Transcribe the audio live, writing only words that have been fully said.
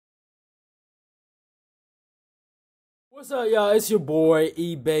What's up, y'all? It's your boy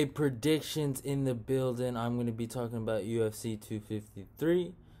eBay Predictions in the building. I'm gonna be talking about UFC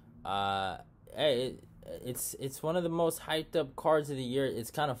 253. Hey, it's one of the most hyped up cards of the year.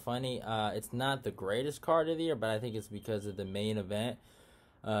 It's kind of funny. It's not the greatest card of the year, but I think it's because of the main event.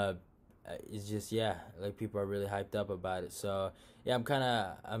 Uh, it's just like people are really hyped up about it. So yeah,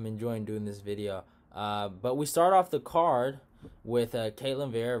 I'm enjoying doing this video. But we start off the card with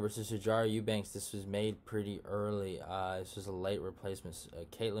Viera versus Sijara Eubanks. This was made pretty early. This was a late replacement.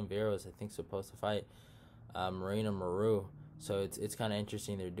 Viera was, I think, supposed to fight Marina Maru. So it's kind of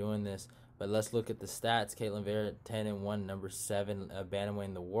interesting they're doing this. But let's look at the stats. Viera 10-1, number 7 bantamweight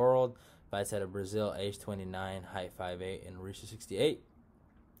in the world. Fights out of Brazil, age 29, height 5'8", and reaches 68.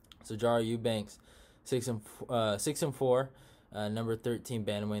 Sijara Eubanks 6-4, number 13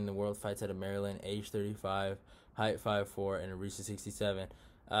 bantamweight in the world. Fights out of Maryland, age 35. Height 5'4", and it reaches 67.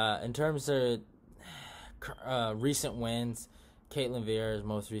 In terms of recent wins, Viera's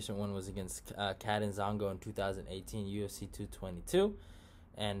most recent one was against Khadis in 2018 UFC 222,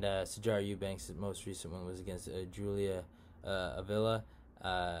 and Sijara Eubanks' most recent one was against Julia Avila.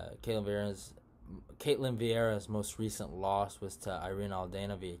 Vieira's most recent loss was to Irene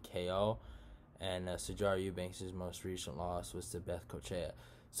Aldana via KO, and Sijara Eubanks' most recent loss was to Beth Kochea.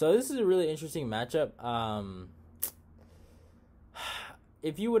 So this is a really interesting matchup.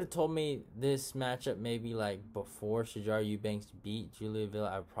 If you would have told me this matchup maybe like before Sijara Eubanks beat Julia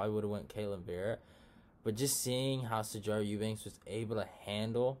Avila, I probably would have went Viera. But just seeing how Sijara Eubanks was able to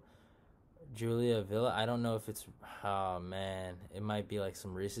handle Julia Avila, I don't know if it's, oh man, it might be like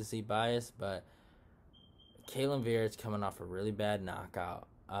some recency bias, but Viera is coming off a really bad knockout,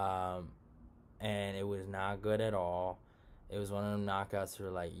 and it was not good at all. It was one of them knockouts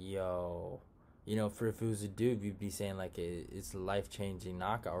where like, yo, you know, if it was a dude, you'd be saying like it's a life-changing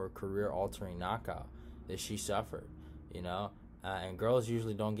knockout or a career-altering knockout that she suffered, you know. And girls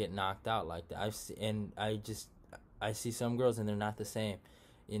usually don't get knocked out like that. I see some girls and they're not the same,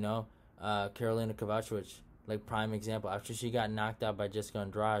 you know. Karolina Kowalkiewicz, like prime example. After she got knocked out by Jessica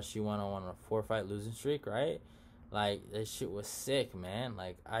Andrade, she went on a 4-fight losing streak, right? Like that shit was sick, man.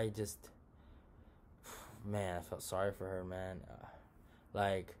 Like man, I felt sorry for her, man.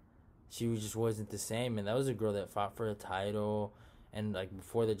 She just wasn't the same, and that was a girl that fought for a title, and like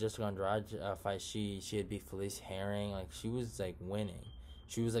before the Jessica Andrade fight, she had beat Felice Herring. Like she was like winning.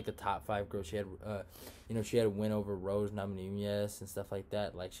 She was like a top 5 girl. She had she had a win over Rose Namajunas and stuff like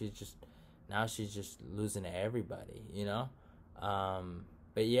that. Like she's just losing to everybody, you know.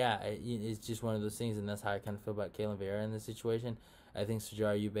 But yeah, it's just one of those things, and that's how I kind of feel about Viera in this situation. I think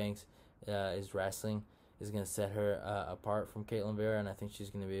Sijara Eubanks is wrestling is going to set her apart from Viera, and I think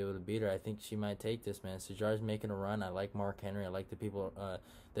she's going to be able to beat her. I think she might take this, man. Sijara's making a run. I like Mark Henry. I like the people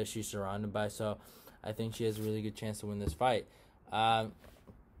that she's surrounded by, so I think she has a really good chance to win this fight.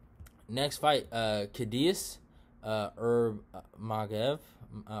 Next fight, Khadis, Urmagomedov,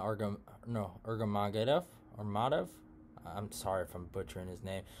 I'm sorry if I'm butchering his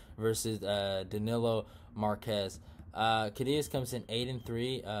name, versus Danilo Marques. Khadis comes in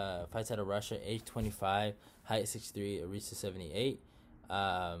 8-3, fights out of Russia, age 25, height 6'3", reaches 78.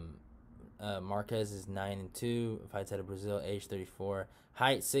 Marques is 9-2, fights out of Brazil, age 34,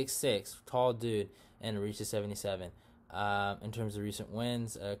 height 6'6", tall dude, and reaches 77. In terms of recent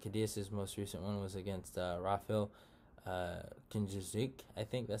wins, Khadis' most recent one was against Royval Kinjazik, I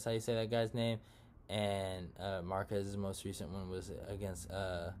think that's how you say that guy's name, and Marques' most recent one was against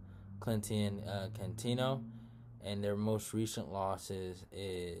Kelten Cantino. And their most recent losses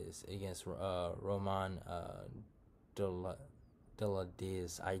is against Roman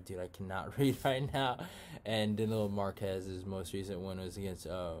Deladiz. I cannot read right now. And Danilo Marques' most recent one was against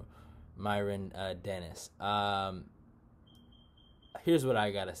Myron Dennis. Here's what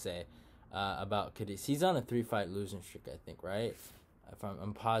I gotta say about Khadis. He's on a 3-fight losing streak, I think, right?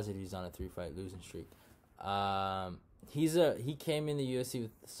 I'm positive he's on a 3-fight losing streak. He came in the UFC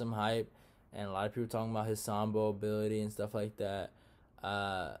with some hype, and a lot of people talking about his sambo ability and stuff like that.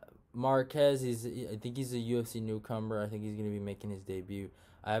 Marques, I think he's a UFC newcomer. I think he's going to be making his debut.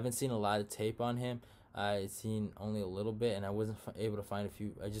 I haven't seen a lot of tape on him. I've seen only a little bit, and I wasn't able to find a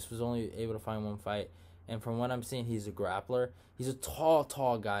few. I just was only able to find one fight. And from what I'm seeing, he's a grappler. He's a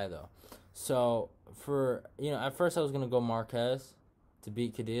tall guy, though. So, at first I was going to go Marques to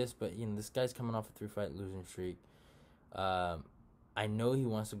beat Khadis, but, this guy's coming off a 3-fight losing streak. I know he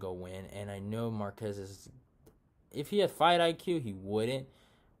wants to go win, and I know Marques is. If he had fight IQ, he wouldn't,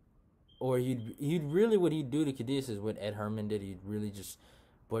 or he'd really what he'd do to Khadis is what Ed Herman did. He'd really just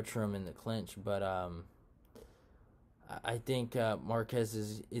butcher him in the clinch. But I think Marques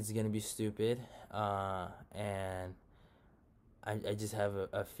is going to be stupid, and I just have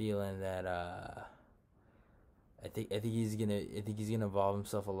a feeling that I think he's gonna involve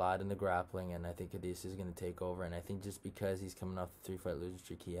himself a lot in the grappling, and I think Khadis is gonna take over. And I think just because he's coming off the 3-fight losing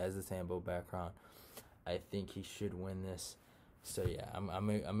streak, he has the sambo background. I think he should win this. So yeah, I'm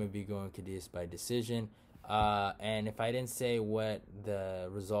gonna be going Khadis by decision. And if I didn't say what the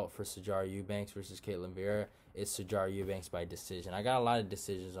result for Sijara Eubanks versus Kelten Viera, it's Sijara Eubanks by decision. I got a lot of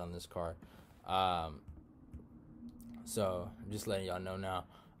decisions on this card. So I'm just letting y'all know now.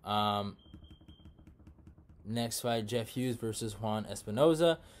 Next fight, Jeff Hughes versus Juan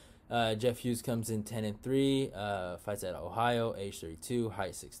Espinoza. Jeff Hughes comes in 10-3. Fights at Ohio, age 32,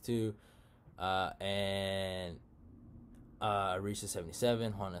 height 6'2", and reaches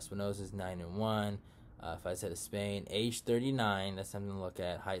 77. Juan Espinoza is 9-1. Fights out of Spain, age 39. That's something to look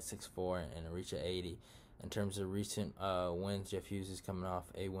at. Height 6'4" and a reach of 80. In terms of recent wins, Jeff Hughes is coming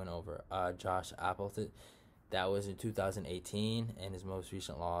off a win over Josh Appleton. That was in 2018, and his most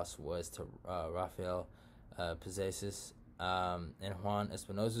recent loss was to Rafael Pezasis. And Juan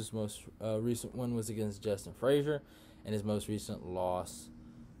Espinoza's most recent win was against Justin Frazier, and his most recent loss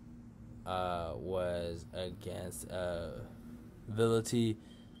was against Vilati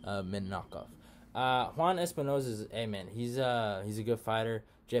Minakov. Juan Espinoza is, hey man, he's a good fighter.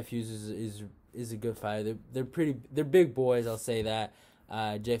 Jeff Hughes is a good fighter. They're big boys, I'll say that.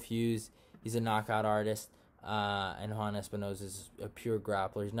 Jeff Hughes, he's a knockout artist. And Juan Espinoza is a pure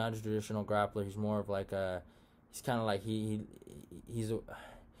grappler. He's not a traditional grappler. He's more of like he's kind of like he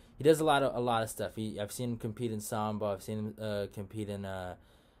does a lot of stuff. I've seen him compete in sambo. I've seen him compete in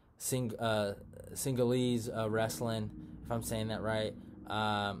Singalese wrestling, if I'm saying that right.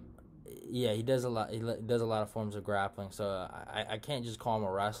 Yeah, he does a lot. He does a lot of forms of grappling. So I can't just call him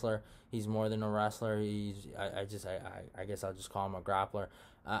a wrestler. He's more than a wrestler. I guess I'll just call him a grappler.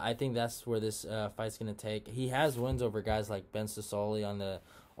 I think that's where this fight's gonna take. He has wins over guys like Ben Sassoli on the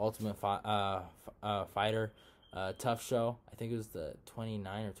Ultimate Fighter Tough Show. I think it was the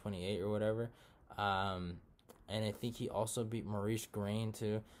 29 or 28 or whatever. And I think he also beat Maurice Green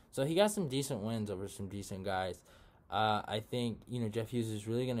too. So he got some decent wins over some decent guys. I think Jeff Hughes is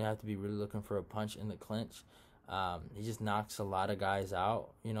really gonna have to be really looking for a punch in the clinch. He just knocks a lot of guys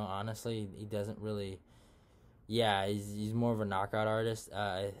out. Honestly, he doesn't really. Yeah, he's more of a knockout artist.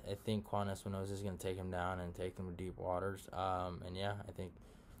 I think Juan Espinoza is going to take him down and take him to deep waters. And yeah, I think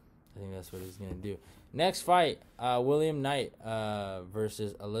that's what he's going to do. Next fight, William Knight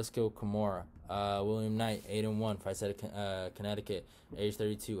versus Aleksa Kimura. William Knight, 8-1, fights out of Connecticut, age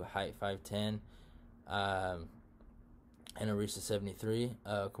 32, height 5'10", and a reach of 73.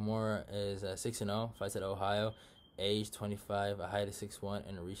 Kimura is 6-0, fights at Ohio, age 25, a height of 6'1",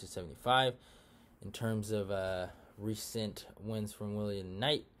 and a reach of 75. In terms of recent wins from William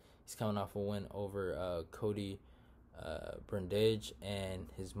Knight, he's coming off a win over Cody Brundage, and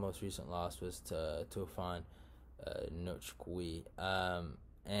his most recent loss was to Tufan Nochkui.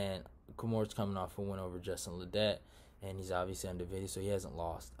 And Kimura's coming off a win over Justin Ledet, and he's obviously undefeated, so he hasn't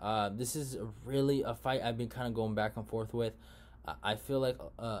lost. This is really a fight I've been kind of going back and forth with. I feel like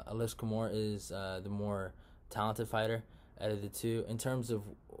Aleksa Kimura is the more talented fighter out of the two in terms of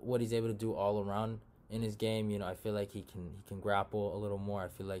what he's able to do all around in his game. I feel like he can grapple a little more. I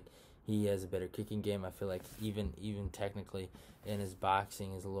feel like he has a better kicking game. I feel like even technically in his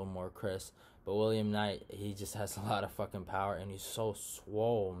boxing is a little more crisp. But William Knight, he just has a lot of fucking power, and he's so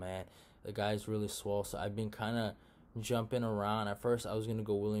swole, man. The guy's really swole. So I've been kind of jumping around. At first, I was gonna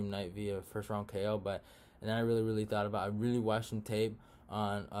go William Knight via first round KO, and then I really thought about it. I really watched some tape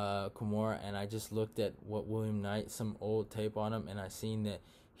on Kimura, and I just looked at what William Knight, some old tape on him, and I seen that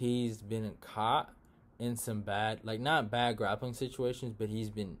he's been caught in some not bad grappling situations, but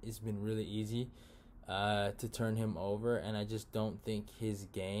it's been really easy to turn him over, and I just don't think his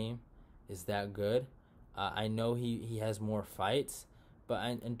game is that good. I know he has more fights, but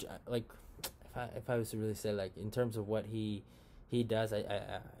if I was to really say, like, in terms of what he does,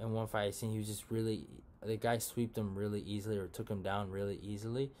 I in one fight I seen he was just really, the guy sweeped him really easily or took him down really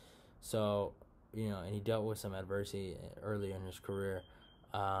easily. So, and he dealt with some adversity earlier in his career.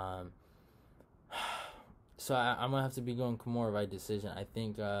 So I'm going to have to be going Kimura by decision. I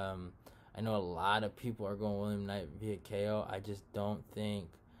think, I know a lot of people are going William Knight via KO. I just don't think,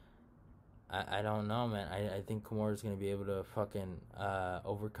 I don't know, man. I think Kimura is going to be able to fucking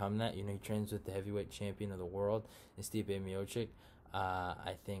overcome that. He trains with the heavyweight champion of the world, Stipe Miocic.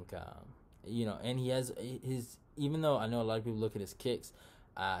 I think, and he has even though I know a lot of people look at his kicks,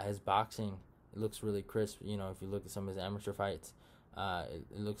 his boxing, it looks really crisp. If you look at some of his amateur fights,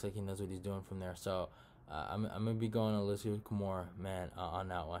 it looks like he knows what he's doing from there. So I'm going to be going Aleksa Kimura, man, on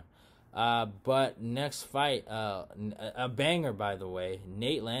that one. But next fight, a banger, by the way,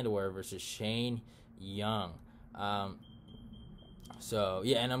 Nate Landwher versus Shane Young. So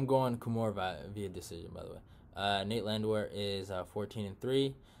yeah, and I'm going Kimura via decision, by the way. Nate Landwher is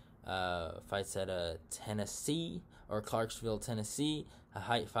 14-3. Fights at Tennessee or Clarksville, Tennessee.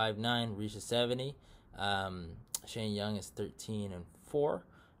 Height 5'9", reaches 70. Shane Young is 13-4.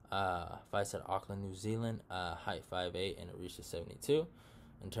 Fights at Auckland, New Zealand. Height 5'8", and it reaches 72.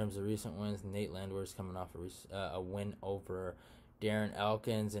 In terms of recent wins, Nate Landwher is coming off a win over Darren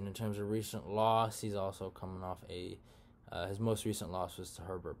Elkins, and in terms of recent loss, he's also coming off his most recent loss was to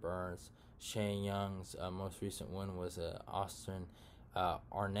Herbert Burns. Shane Young's most recent win was Austin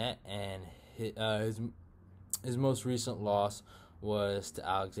Arnett, and his most recent loss was to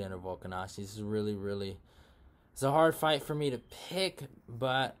Alexander Volkanovski. This is really it's a hard fight for me to pick,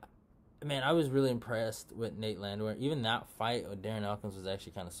 but man, I was really impressed with Nate Landwher. Even that fight with Darren Elkins was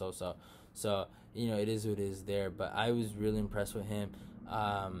actually kind of so-so. So, it is what it is there. But I was really impressed with him.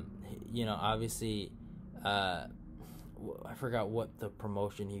 Obviously, I forgot what the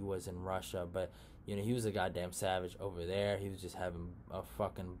promotion he was in Russia, but, he was a goddamn savage over there. He was just having a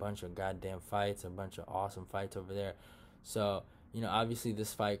fucking bunch of goddamn fights, a bunch of awesome fights over there. So, obviously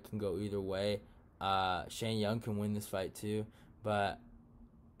this fight can go either way. Shane Young can win this fight too, but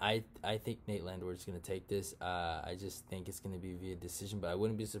I think Nate Landwher is going to take this. I just think it's going to be via decision, but I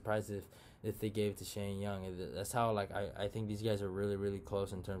wouldn't be surprised if they gave it to Shane Young. That's how I think these guys are really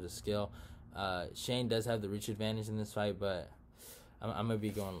close in terms of skill. Shane does have the reach advantage in this fight, but I'm going to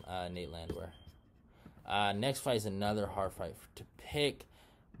be going Nate Landwher. Next fight is another hard fight to pick.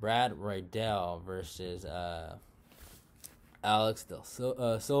 Brad Ridel versus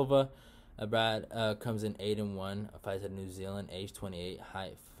Aleksa Silva. Brad comes in 8-1, fights at New Zealand, age 28,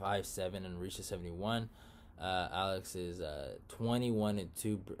 height 5'7", and reaches 71. Alex is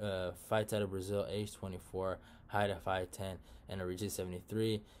 21-2, fights out of Brazil, age 24, height of 5'10", and reaches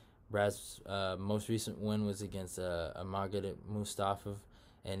 73. Brad's most recent win was against Amagad Mustafa,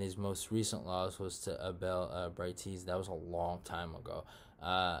 and his most recent loss was to Abel Brighties. That was a long time ago.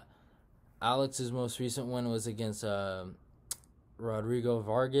 Alex's most recent win was against Rodrigo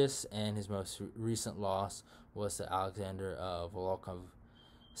Vargas, and his most recent loss was to Alexander Volkov.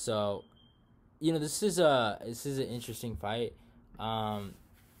 So, this is an interesting fight. At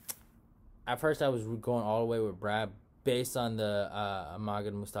first, I was going all the way with Brad based on the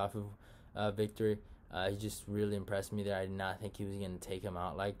Amagad Mustafa victory. He just really impressed me there. I did not think he was gonna take him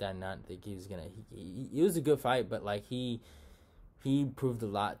out like that. I did not think he was gonna. It was a good fight, but he proved a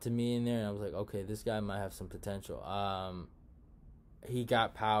lot to me in there, and I was like, okay, this guy might have some potential. He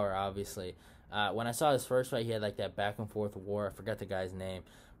got power, obviously. When I saw his first fight, he had that back and forth war. I forgot the guy's name,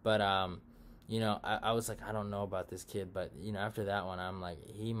 but I was like, I don't know about this kid, but after that one, I'm like,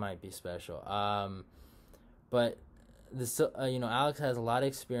 he might be special. But Alex has a lot of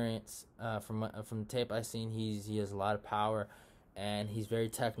experience. From the tape I've seen, he has a lot of power, and he's very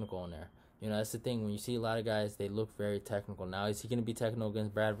technical in there. That's the thing. When you see a lot of guys, they look very technical. Now, is he going to be technical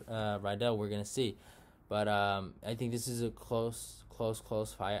against Brad Ridel? We're going to see. But I think this is a close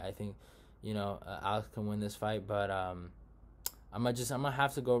fight. I think, Alex can win this fight. But I'm gonna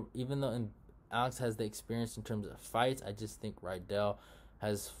have to go. Even though Alex has the experience in terms of fights, I just think Ridel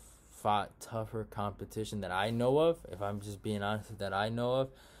has fought tougher competition that I know of. If I'm just being honest, that I know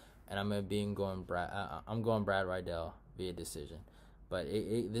of, and I'm going Brad Ridel via decision. But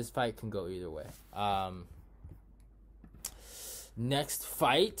this fight can go either way. Next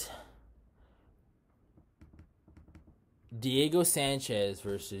fight. Diego Sanchez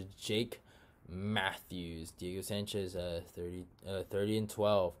versus Jake Mattews. Diego Sanchez,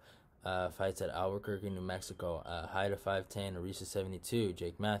 30-12, fights at Albuquerque, New Mexico. Height of 5'10", reaches 72.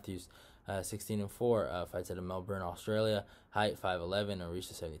 Jake Mattews, 16-4, fights at Melbourne, Australia. Height 5'11", and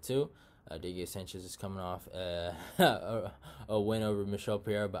reaches 72. Diego Sanchez is coming off a win over Michel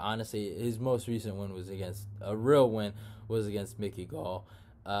Pereira, but honestly, his most recent win was against Mickey Gall.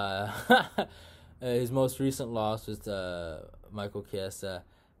 His most recent loss was to Michael Chiesa,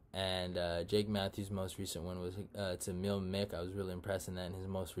 and Jake Matthews' most recent win was to Mil Mick. I was really impressed in that, and his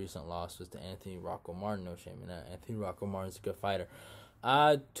most recent loss was to Anthony Rocco Martin. No shame in that. Anthony Rocco Martin's a good fighter.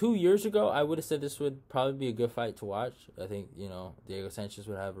 2 years ago, I would have said this would probably be a good fight to watch. I think, Diego Sanchez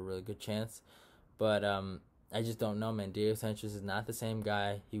would have a really good chance. But I just don't know, man. Diego Sanchez is not the same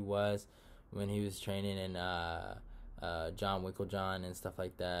guy he was when he was training in John Winklejohn and stuff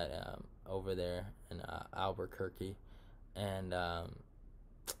like that over there in Albuquerque. And I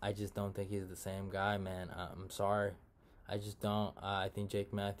just don't think he's the same guy, man. I'm sorry. I just don't. I think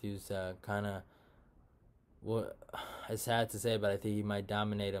Jake Matthews kind of Well, it's sad to say, but I think he might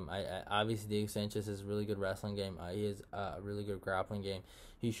dominate him. Obviously Diego Sanchez has a really good wrestling game. He has a really good grappling game.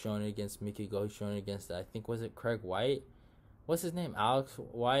 He's shown it against Mickey Go. He's shown it against, I think, was it Craig White? What's his name? Alex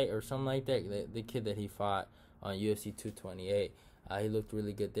White or something like that. The kid that he fought on UFC 228. He looked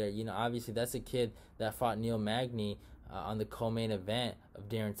really good there. You know, obviously that's a kid that fought Neil Magny on the co-main event of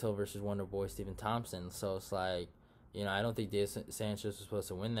Darren Till versus Wonder Boy Stephen Thompson. So it's like, you know, I don't think Diego Sanchez was supposed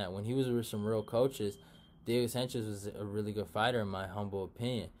to win that. When he was with some real coaches, Diego Sanchez was a really good fighter in my humble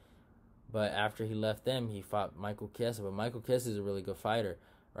opinion. But after he left them, he fought Michael Chiesa. But Michael Chiesa is a really good fighter,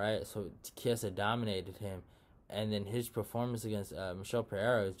 right? So Chiesa dominated him. And then his performance against Michel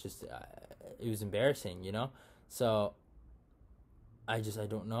Pereira was just, it was embarrassing, you know? So I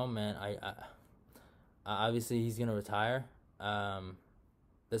don't know, man. I obviously he's going to retire.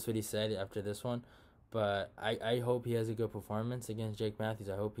 That's what he said after this one. But I hope he has a good performance against Jake Matthews.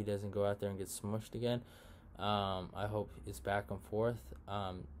 I hope he doesn't go out there and get smushed again. I hope it's back and forth.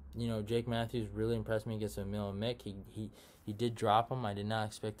 You know, Jake Matthews really impressed me against Emil Mick. He did drop him. I did not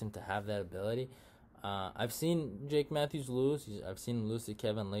expect him to have that ability. I've seen Jake Matthews lose. I've seen him lose to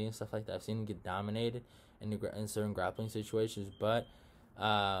Kevin Lee and stuff like that. I've seen him get dominated in certain grappling situations. But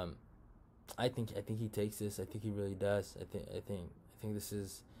I think he takes this. I think he really does. I think this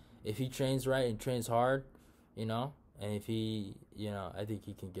is, if he trains right and trains hard, you know, and if he, you know, I think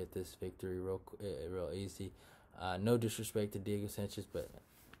he can get this victory real easy. No disrespect to Diego Sanchez, but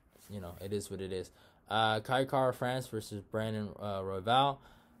you know, it is what it is. Kai Kara France versus Brandon Royval.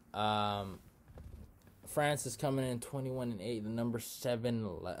 France is coming in 21-8, the number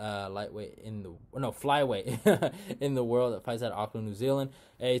 7 lightweight in the flyweight in the world, that fights out of Auckland, New Zealand.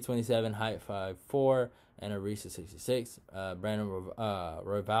 Age 27, height 5'4", and a reach of 66. Brandon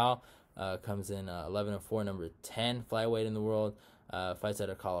Royval comes in 11-4, number 10 flyweight in the world. Fights out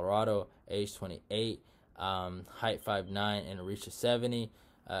of Colorado, age 28, height 5'9", and a reach of 70.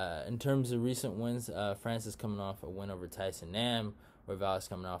 In terms of recent wins, France is coming off a win over Tyson Nam. Royval is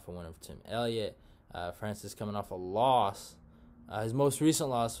coming off a win over Tim Elliott. France is coming off a loss. His most recent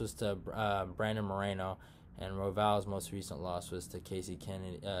loss was to Brandon Moreno, and Royval's most recent loss was to Casey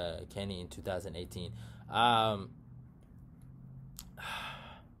Kenny in 2018.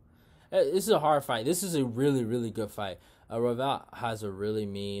 This is a hard fight. This is a really, really good fight. Royval has a really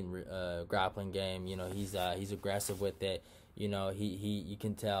mean grappling game. You know, he's aggressive with it. You know, you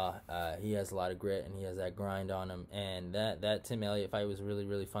can tell he has a lot of grit and he has that grind on him. And that Tim Elliott fight was really,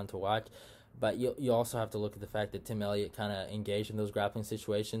 really fun to watch. But you also have to look at the fact that Tim Elliott kind of engaged in those grappling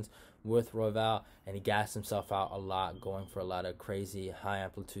situations with Royval, and he gassed himself out a lot, going for a lot of crazy high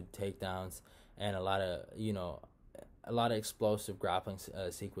amplitude takedowns and a lot of explosive grappling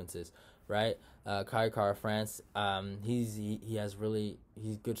sequences, right? Kai Kara France, he's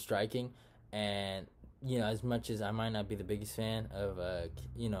good striking, and you know, as much as I might not be the biggest fan of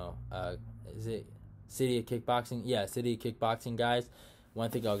is it City of Kickboxing? Yeah, City of Kickboxing guys. One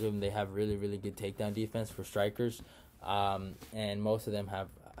thing I'll give them, they have really, really good takedown defense for strikers, and most of them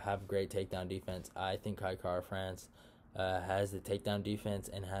have great takedown defense. I think Kai Kara France has the takedown defense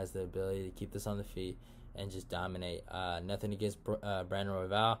and has the ability to keep this on the feet and just dominate. Nothing against Brandon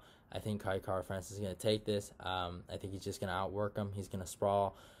Royval. I think Kai Kara France is going to take this. I think he's just going to outwork him. He's going to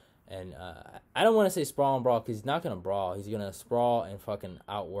sprawl. And I don't want to say sprawl and brawl because he's not going to brawl. He's going to sprawl and fucking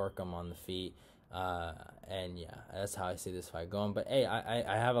outwork him on the feet. And yeah, that's how I see this fight going. But hey,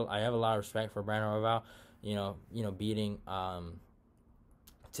 I have a lot of respect for Brandon Royval. You know, beating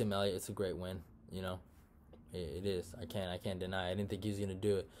Tim Elliott, it's a great win. You know, it is. I can't deny it. I didn't think he was gonna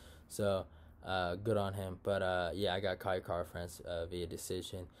do it. So good on him. But yeah, I got Kai Kara France via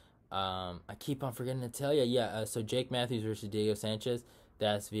decision. I keep on forgetting to tell you. Yeah, so Jake Matthews versus Diego Sanchez,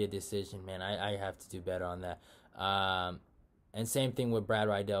 that's via decision. Man, I have to do better on that. And same thing with Brad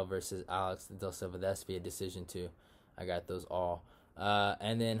Ridel versus Alex Del Silva. That's via decision too. I got those all.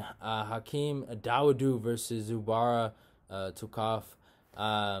 And then Hakeem Dawodu versus Zubaira Tukhugov.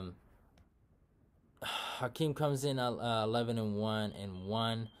 Hakeem comes in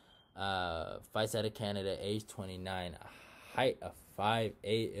 11-1. Fights out of Canada, age 29, height of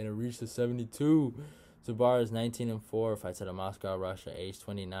 5'8", and a reach of 72. Zubaira is 19-4. Fights out of Moscow, Russia, age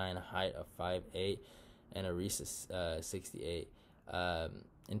 29, height of 5'8". And a reach of 68.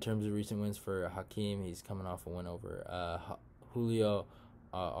 In terms of recent wins for Hakeem, he's coming off a win over Julio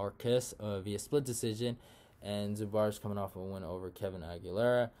Marques via split decision, and Zubaira's coming off a win over Kevin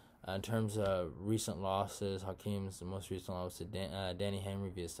Aguilera. In terms of recent losses, Hakeem's most recent loss to Danny Henry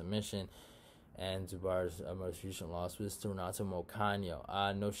via submission, and Zubaira's most recent loss was to Renato Mocanho.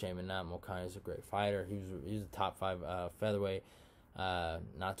 No shame in that. Mocanho's a great fighter. He was a top 5 featherweight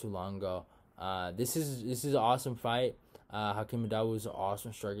not too long ago. This is an awesome fight. Hakeem Dawodu is an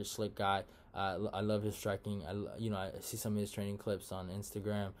awesome striker, slick guy. I love his striking. I see some of his training clips on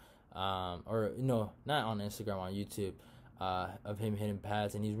Instagram, or no, not on Instagram, on YouTube, of him hitting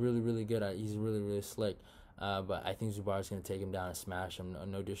pads, and he's really good. He's really slick. But I think Zubaira's gonna take him down and smash him.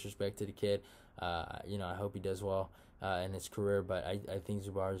 No disrespect to the kid. I hope he does well in his career, but I think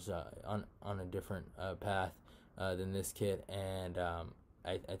Zubaira's on a different path than this kid, and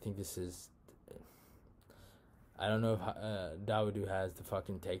I think this is. I don't know if Dawodu has the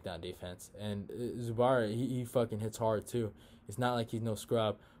fucking takedown defense. And Zubaira, he fucking hits hard too. It's not like he's no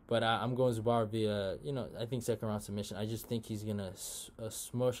scrub. But I'm going Zubaira via, I think second round submission. I just think he's going to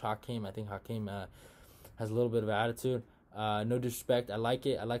smush Hakeem. I think Hakeem has a little bit of attitude. No disrespect. I like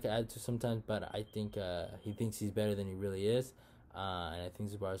it. I like the attitude sometimes. But I think he thinks he's better than he really is. And I think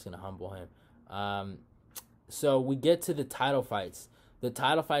Zubaira's going to humble him. So we get to the title fights. The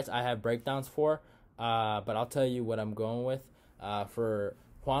title fights I have breakdowns for. But I'll tell you what I'm going with. For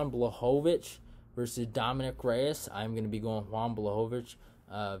Juan Błachowicz versus Dominick Reyes, I'm going to be going Juan Błachowicz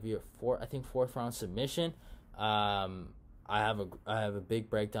via fourth round submission. I have a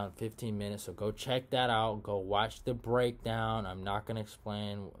big breakdown, 15 minutes, so go check that out. Go watch the breakdown. I'm not going to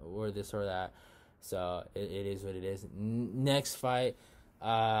explain or this or that. So it is what it is. Next fight,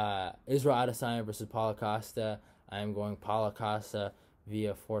 Israel Adesanya versus Paulo Costa. I am going Paulo Costa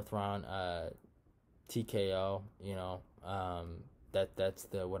via fourth round TKO, that's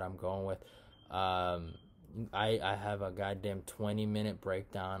what I'm going with. I have a goddamn 20-minute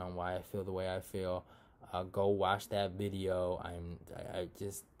breakdown on why I feel the way I feel. Go watch that video.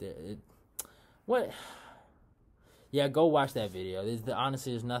 Go watch that video.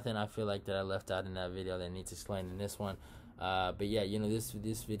 Honestly, there's nothing I feel like that I left out in that video that needs explained in this one. But yeah,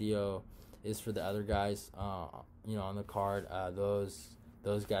 this video is for the other guys, on the card.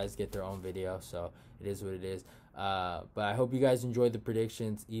 Those guys get their own video, so it is what it is. But I hope you guys enjoyed the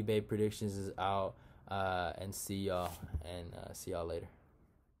predictions. eBay predictions is out, and see y'all later.